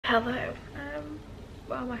Hello.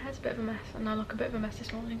 Well, my head's a bit of a mess and I look a bit of a mess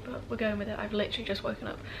this morning, but we're going with it. I've literally just woken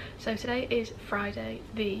up. So today is Friday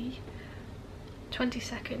the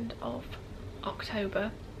 22nd of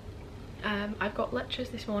October. I've got lectures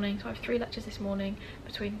this morning, so I have 3 lectures this morning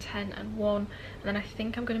between 10 and 1, and then I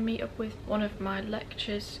think I'm going to meet up with one of my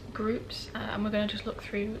lectures groups and we're going to just look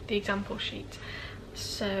through the example sheet.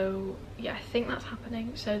 So yeah, I think that's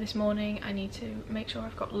happening. So this morning I need to make sure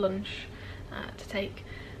I've got lunch to take,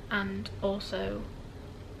 and also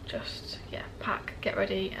just pack, get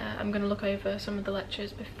ready. I'm going to look over some of the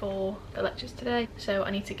lectures before the lectures today, so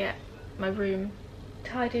I need to get my room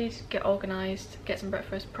tidied, get organised, get some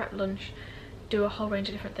breakfast, prep lunch, do a whole range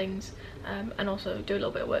of different things, and also do a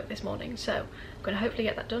little bit of work this morning. So I'm going to hopefully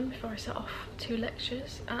get that done before I set off to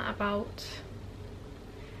lectures at about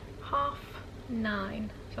 9:30.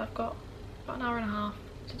 So I've got about an hour and a half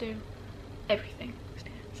to do everything.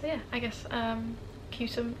 So yeah, I guess cue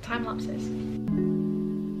some time lapses.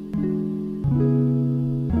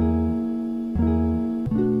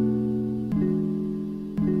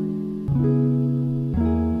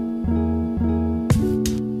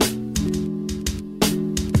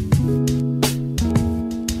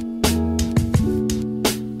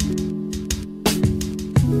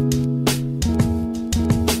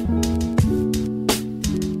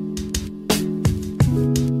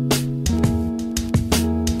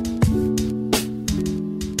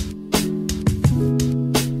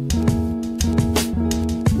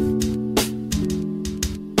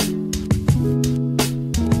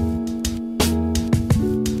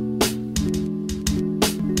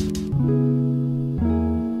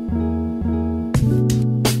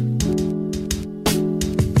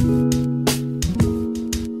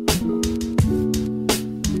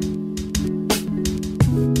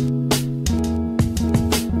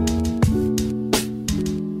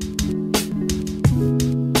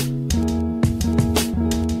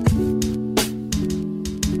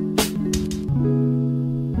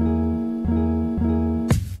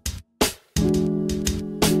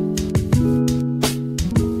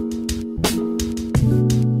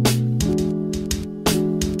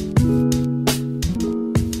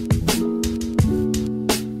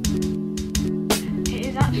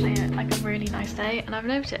 And I've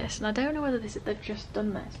noticed, and I don't know whether they've just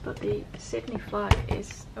done this, but the Sydney flag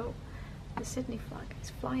is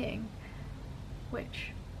flying,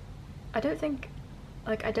 which I don't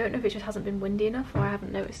know if it just hasn't been windy enough or I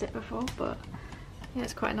haven't noticed it before, but yeah,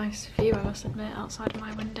 it's quite a nice view, I must admit, outside of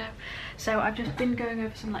my window. So I've just been going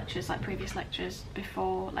over some lectures, like previous lectures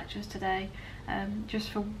before lectures today,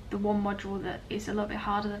 just for the one module that is a little bit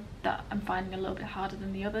harder, that I'm finding a little bit harder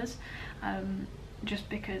than the others, just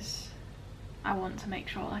because I want to make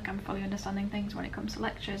sure like I'm fully understanding things when it comes to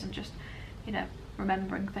lectures and just, you know,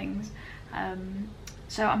 remembering things.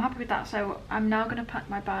 So I'm happy with that. So I'm now going to pack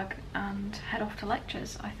my bag and head off to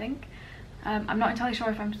lectures, I think. I'm not entirely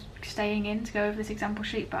sure if I'm staying in to go over this example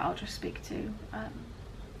sheet, but I'll just speak to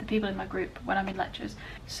the people in my group when I'm in lectures.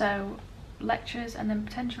 So lectures, and then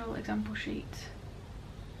potential example sheet,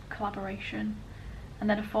 collaboration, and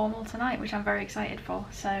then a formal tonight, which I'm very excited for.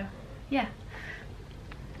 So yeah,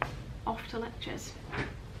 off to lectures.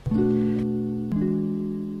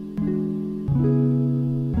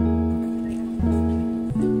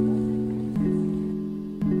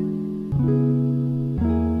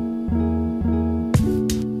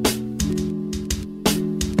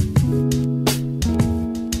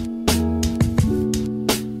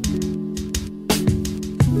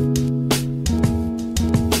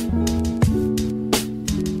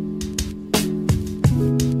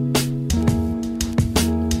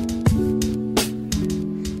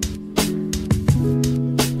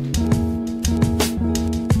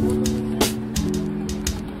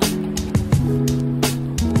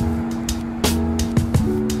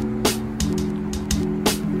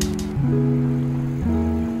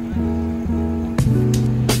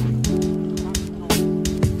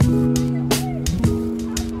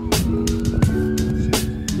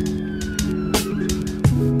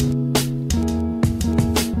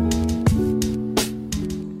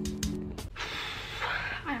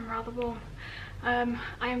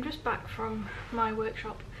 I am just back from my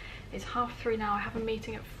workshop. It's 3:30 now. I have a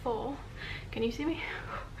meeting at 4. Can you see me?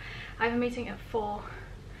 I have a meeting at 4.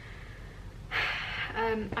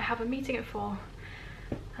 I have a meeting at 4,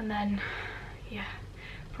 and then yeah,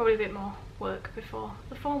 probably a bit more work before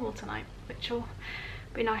the formal tonight, which will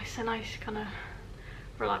be nice. A nice kind of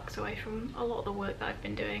relax away from a lot of the work that I've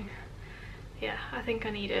been doing. Yeah, I think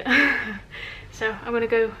I need it. So I'm gonna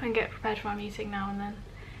go and get prepared for my meeting now, and then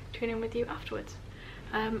tune in with you afterwards.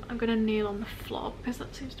 I'm gonna kneel on the floor because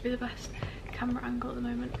that seems to be the best camera angle at the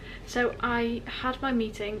moment. So I had my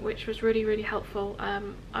meeting, which was really helpful.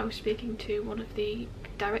 I was speaking to one of the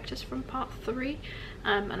directors from part 3,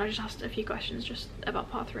 and I just asked a few questions just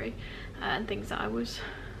about part 3 and things that I was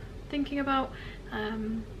thinking about.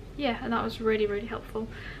 Yeah, and that was really helpful.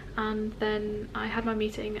 And then I had my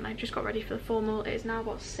meeting and I just got ready for the formal. It is now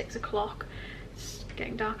about 6 o'clock. It's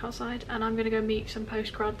getting dark outside, and I'm gonna go meet some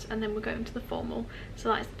postgrads and then we're going to the formal. So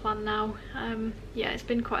that is the plan now. Yeah, it's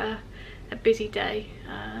been quite a busy day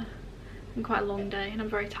and quite a long day, and I'm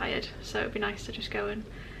very tired, so it'd be nice to just go and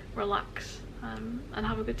relax and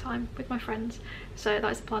have a good time with my friends. So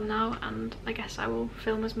that is the plan now, and I guess I will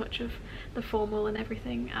film as much of the formal and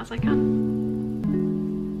everything as I can.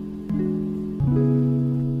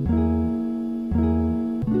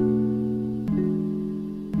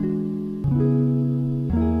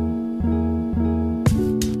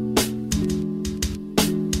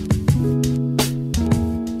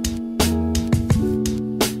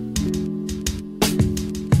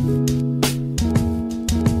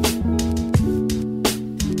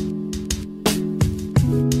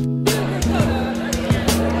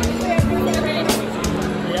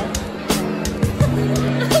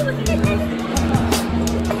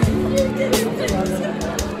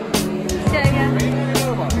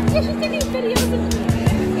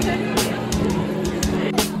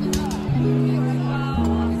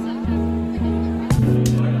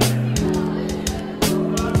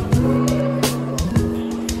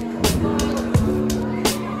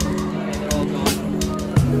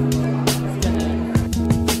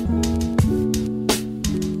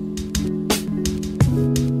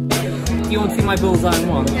 You want to see my bullseye in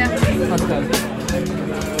one? Yeah. Let's go.